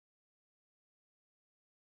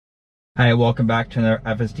Hi, welcome back to another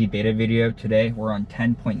FSD beta video. Today we're on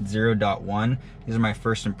 10.0.1. These are my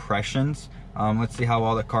first impressions. Let's see how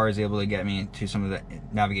well the car is able to get me to some of the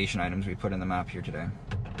navigation items we put in the map here today.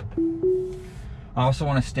 I also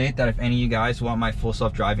want to state that if any of you guys want my full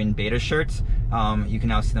self-driving beta shirts, you can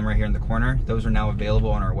now see them right here in the corner. Those are now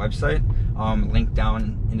available on our website. Link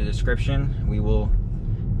down in the description. We will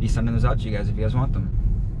be sending those out to you guys if you guys want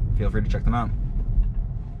them. Feel free to check them out.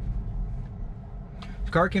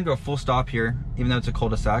 The car came to a full stop here, even though it's a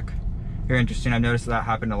cul-de-sac. Very interesting. I've noticed that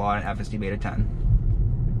happened a lot in FSD Beta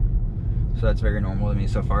 10. So that's very normal to me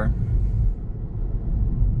so far.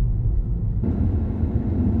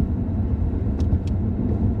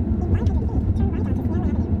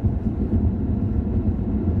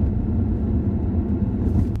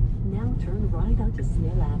 Now turn right onto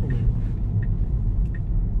Snell Avenue.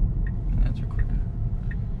 That's recorded.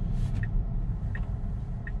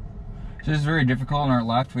 So this is very difficult. On our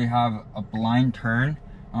left, we have a blind turn.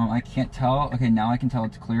 I can't tell. Okay, now I can tell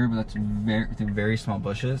it's clear, but that's through very small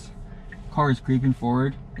bushes. Car is creeping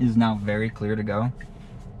forward. It is now very clear to go.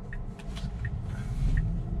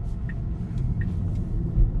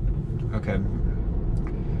 Okay.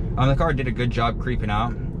 The car did a good job creeping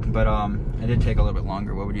out, but it did take a little bit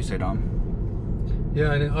longer. What would you say, Dom?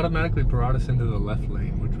 Yeah, and it automatically brought us into the left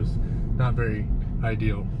lane, which was not very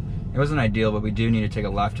ideal. It wasn't ideal, but we do need to take a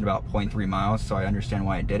left in about 0.3 miles, so I understand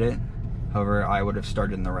why it did it. However, I would have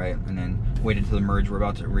started in the right and then waited till the merge we're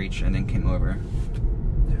about to reach and then came over.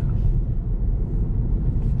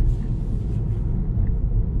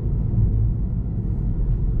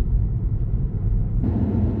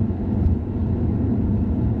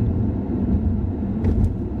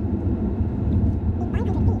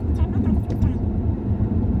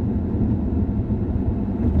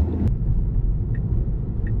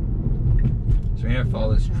 So we need to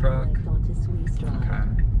follow this truck. Okay.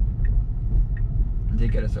 It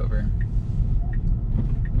did get us over.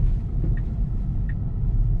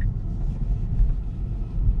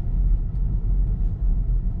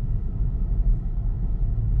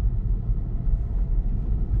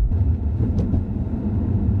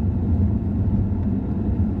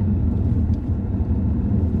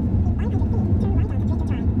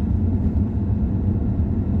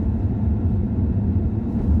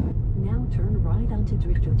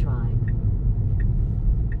 Drifter Drive.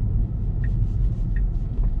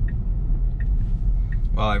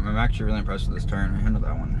 Well, I'm actually really impressed with this turn. I handled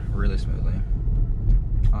that one really smoothly.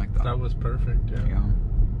 I like that. That was perfect, yeah. Yeah.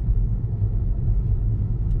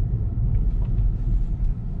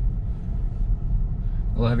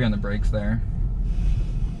 A little heavy on the brakes there.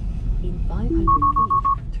 In 500 feet,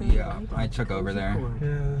 turn Yeah, right I took over there.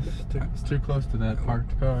 Yeah, it's too close to that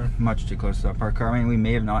parked car. Much too close to that parked car. I mean, we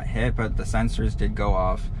may have not hit, but the sensors did go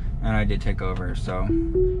off, and I did take over. So,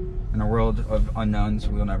 in a world of unknowns,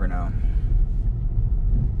 we'll never know.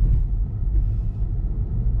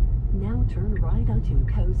 Now turn right onto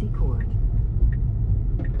Cozy Court.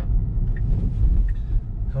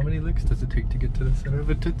 How many licks does it take to get to the center of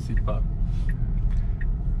a Tootsie Pop?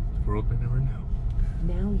 The world may never know.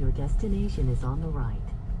 Now your destination is on the right.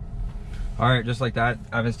 Alright, just like that,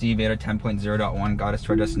 FSD Beta 10.0.1 got us to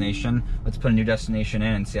our destination. Let's put a new destination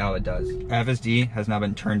in and see how it does. FSD has now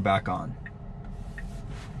been turned back on.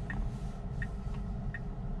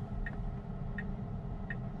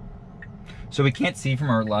 So we can't see from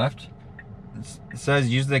our left. It says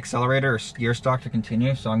use the accelerator or gear stalk to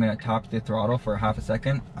continue, so I'm going to tap the throttle for half a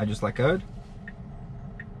second. I just let go.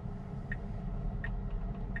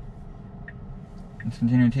 Let's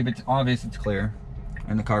continue to tape. It's obvious it's clear,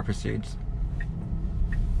 and the car proceeds.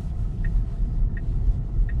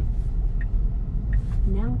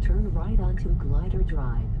 Now turn right onto Glider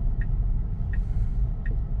Drive.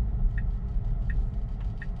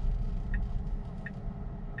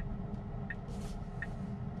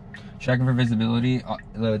 Checking for visibility,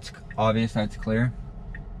 though it's obvious that it's clear.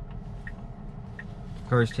 The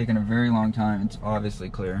car is taking a very long time. It's obviously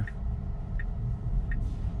clear.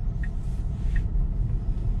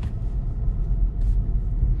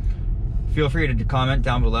 Feel free to comment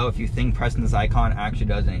down below if you think pressing this icon actually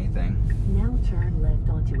does anything. Now turn left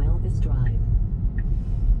onto Elvis Drive.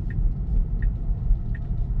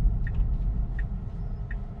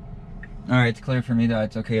 Alright, it's clear for me that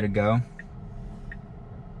it's okay to go.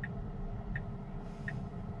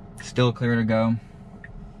 Still clear to go.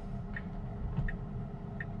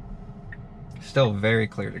 Still very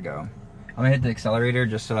clear to go. I'm gonna hit the accelerator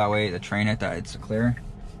just so that way the train hit that it's clear.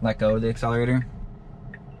 Let go of the accelerator.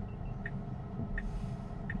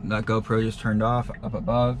 That GoPro just turned off up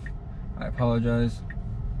above. I apologize.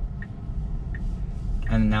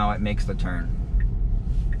 And now it makes the turn.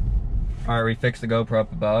 All right, we fixed the GoPro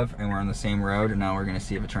up above and we're on the same road, and now we're gonna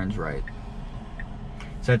see if it turns right.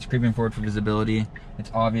 So it's creeping forward for visibility.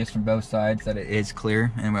 It's obvious from both sides that it is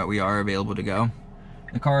clear and that we are available to go.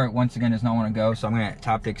 The car, once again, does not want to go, so I'm gonna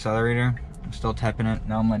tap the accelerator. I'm still tapping it,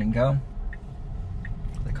 now I'm letting go.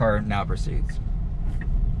 The car now proceeds.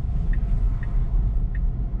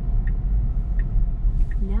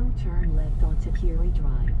 Now turn left onto Curie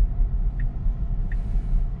Drive.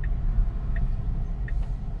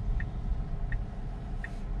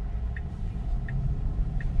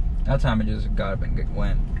 That time it just got up and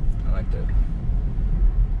went. I liked it.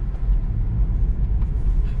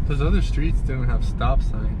 Those other streets don't have stop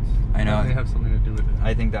signs. I know. They have something to do with it.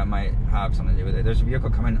 I think that might have something to do with it. There's a vehicle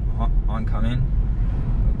coming oncoming.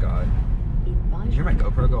 Oh God. Did you hear my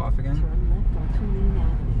GoPro go off again? Turn left onto Lean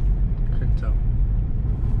Avenue. Couldn't tell.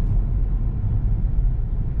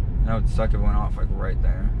 That would suck if it went off like right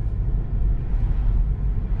there.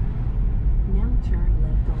 Now turn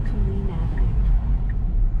left onto Lean Avenue.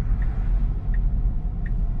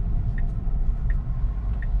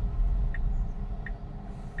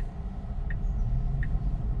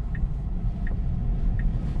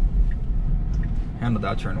 Handled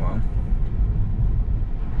that turn well.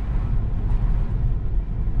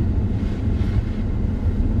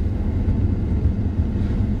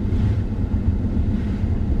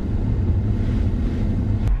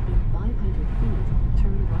 In 500 feet,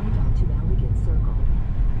 turn right onto Elegant Circle.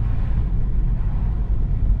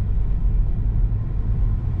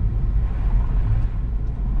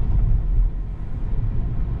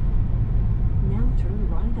 Now turn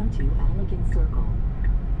right onto Elegant Circle.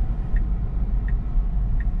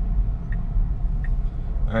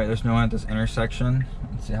 Alright, there's no one at this intersection.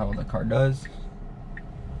 Let's see how well the car does.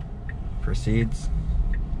 Proceeds.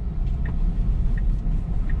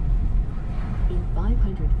 In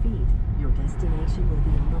 500 feet, your destination will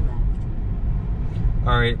be on the left.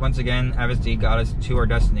 Alright, once again, FSD got us to our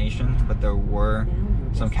destination, but there were Now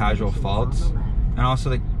your some casual destination is faults. on the left. And also,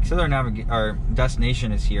 they said our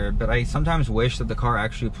destination is here, but I sometimes wish that the car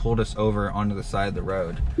actually pulled us over onto the side of the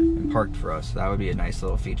road and parked for us. That would be a nice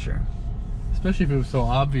little feature. Especially if it was so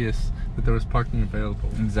obvious that there was parking available.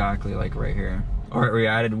 Exactly, like right here. Alright, we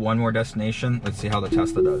added one more destination. Let's see how the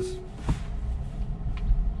Tesla does.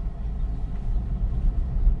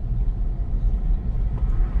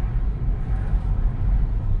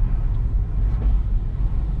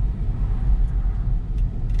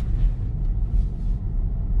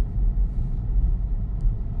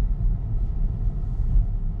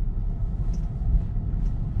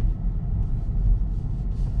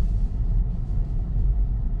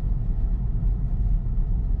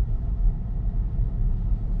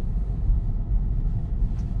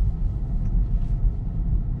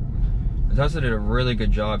 The Tesla did a really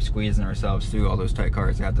good job squeezing ourselves through all those tight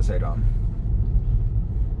cars, I have to say, Dom.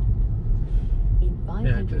 In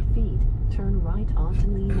 500 feet, turn right onto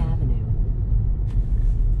Lean Avenue.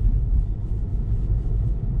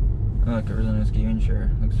 Oh, look, Arizona's gaming share.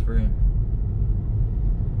 Looks free.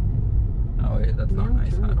 Oh wait, that's not Now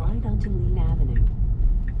nice turn at all. right onto Lean Avenue.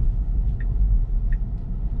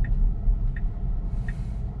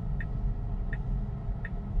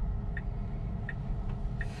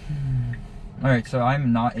 Alright, so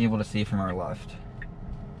I'm not able to see from our left.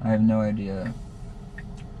 I have no idea.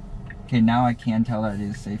 Okay, now I can tell that it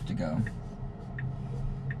is safe to go.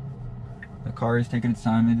 The car is taking its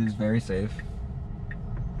time, it is very safe.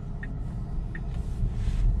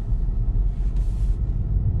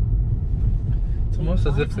 It's almost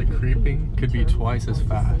as if the creeping could be twice as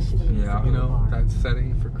fast. Yeah. You know, that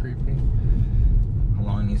setting for creeping. How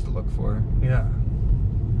long it needs to look for. Yeah.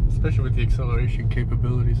 Especially with the acceleration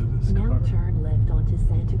capabilities of this Now car. turn left onto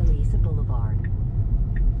Santa Teresa Boulevard.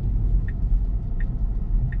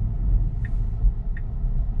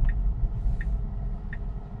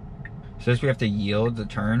 Says we have to yield the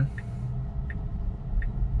turn.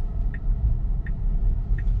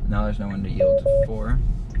 Now there's no one to yield for.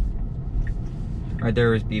 Right there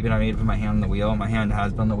was beeping. I need to put my hand on the wheel. My hand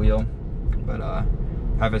has been on the wheel, but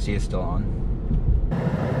FSD is still on.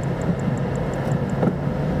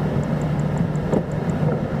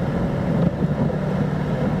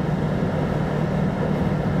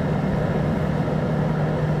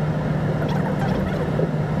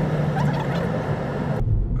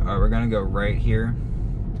 We're gonna go right here.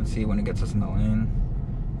 Let's see when it gets us in the lane.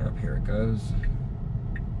 Yep, here it goes.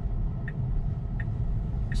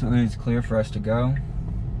 So it is clear for us to go.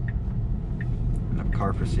 And the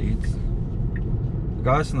car proceeds. We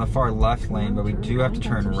got us in the far left lane, but we do have to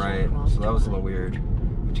turn right. So that was a little weird.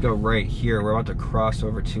 We have to go right here. We're about to cross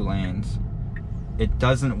over 2 lanes. It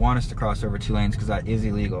doesn't want us to cross over 2 lanes because that is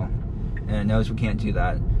illegal. and it knows we can't do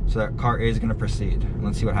that. So that car is going to proceed.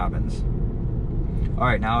 Let's see what happens. All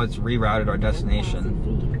right, now it's rerouted our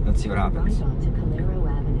destination. Let's see what happens. Right onto Calero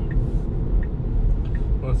Avenue.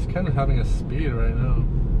 Well, it's kind of having a speed right now.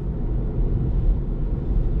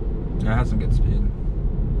 Yeah, it has some good speed.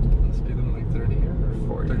 Speed limit like 30 here or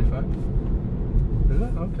 40. 35? Is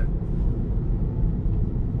that? Okay.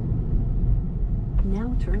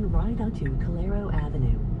 Now turn right onto Calero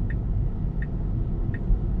Avenue.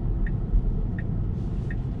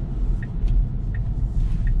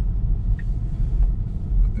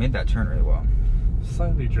 Made that turn really well.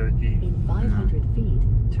 Slightly jerky. In 500 feet,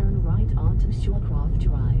 turn right onto Shawcroft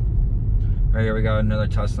Drive. Right here we got another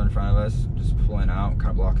Tesla in front of us, just pulling out, kind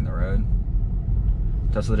of blocking the road.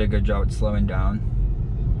 Tesla did a good job at slowing down.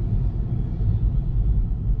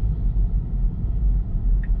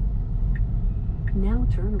 Now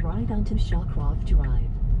turn right onto Shawcroft Drive.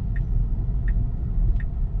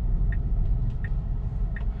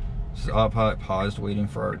 This is autopilot paused, waiting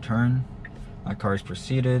for our turn. That car's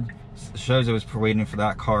proceeded. It shows it was waiting for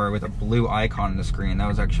that car with a blue icon on the screen. That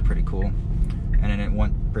was actually pretty cool. And then it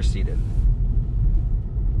went proceeded.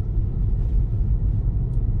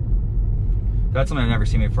 That's something I've never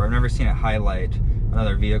seen before. I've never seen it highlight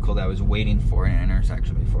another vehicle that was waiting for in an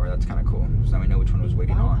intersection before. That's kind of cool. So now we know which one was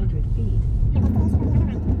waiting 500 on. feet.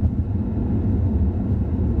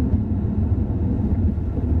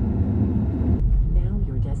 Now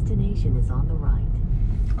your destination is on the right.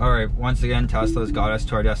 All right, once again, Tesla's got us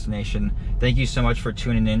to our destination. Thank you so much for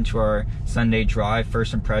tuning in to our Sunday drive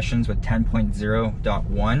first impressions with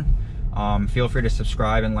 10.0.1. Feel free to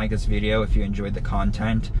subscribe and like this video if you enjoyed the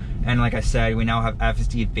content. And like I said, we now have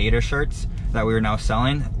FSD beta shirts that we are now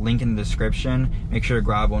selling. Link in the description. Make sure to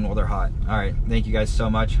grab one while they're hot. All right, thank you guys so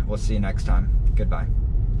much. We'll see you next time. Goodbye.